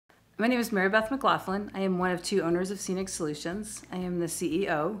My name is MaryBeth McLaughlin. I am one of two owners of Scenic Solutions. I am the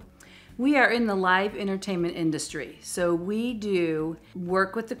CEO. We are in the live entertainment industry. So we do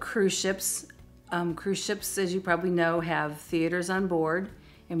work with the cruise ships. Cruise ships, as you probably know, have theaters on board,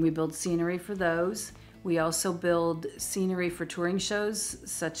 and we build scenery for those. We also build scenery for touring shows,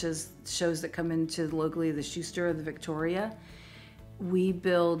 such as shows that come into locally the Schuster or the Victoria. We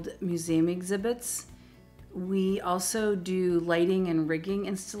build museum exhibits. We also do lighting and rigging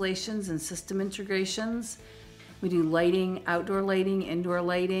installations and system integrations. We do lighting, outdoor lighting, indoor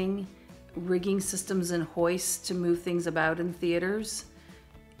lighting, rigging systems and hoists to move things about in theaters.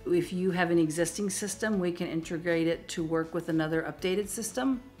 If you have an existing system, we can integrate it to work with another updated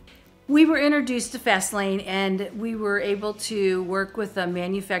system. We were introduced to FASTLANE, and we were able to work with a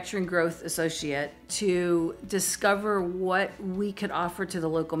manufacturing growth associate to discover what we could offer to the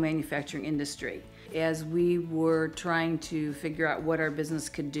local manufacturing industry as we were trying to figure out what our business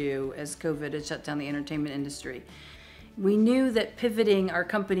could do as COVID had shut down the entertainment industry. We knew that pivoting our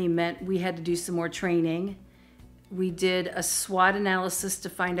company meant we had to do some more training. We did a SWOT analysis to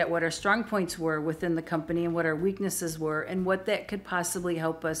find out what our strong points were within the company and what our weaknesses were and what that could possibly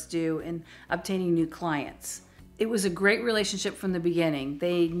help us do in obtaining new clients. It was a great relationship from the beginning.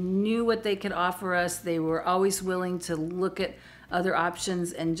 They knew what they could offer us. They were always willing to look at other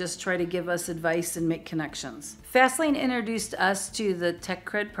options and just try to give us advice and make connections. FASTLANE introduced us to the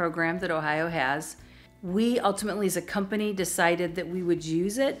TechCred program that Ohio has. We ultimately, as a company, decided that we would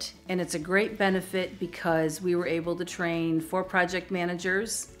use it, and it's a great benefit because we were able to train 4 project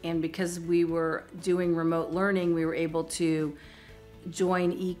managers, and because we were doing remote learning, we were able to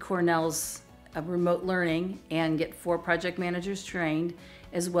join eCornell's remote learning and get 4 project managers trained,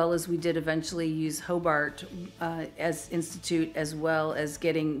 as well as we did eventually use Hobart as institute, as well as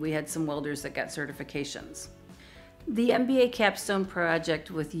we had some welders that got certifications. The MBA Capstone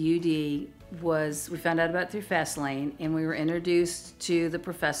project with UD we found out about through FASTLANE, and we were introduced to the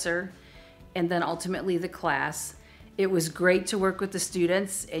professor and then ultimately the class. It was great to work with the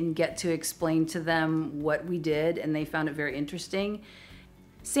students and get to explain to them what we did, and they found it very interesting.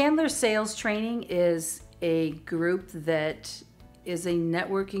 Sandler Sales Training is a group that is a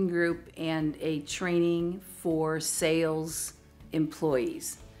networking group and a training for sales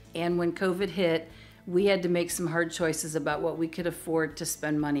employees. And when COVID hit, we had to make some hard choices about what we could afford to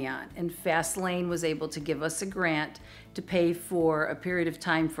spend money on. And FASTLANE was able to give us a grant to pay for a period of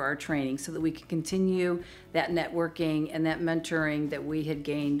time for our training so that we could continue that networking and that mentoring that we had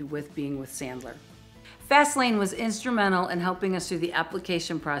gained with being with Sandler. FASTLANE was instrumental in helping us through the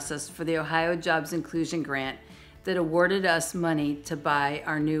application process for the Ohio Jobs Inclusion Grant that awarded us money to buy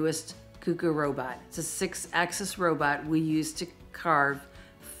our newest Cuckoo robot. It's a 6-axis robot we use to carve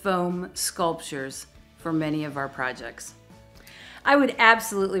foam sculptures for many of our projects. I would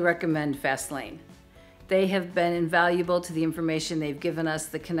absolutely recommend FASTLANE. They have been invaluable to the information they've given us,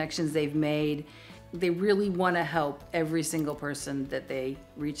 the connections they've made. They really want to help every single person that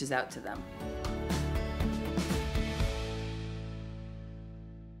reaches out to them.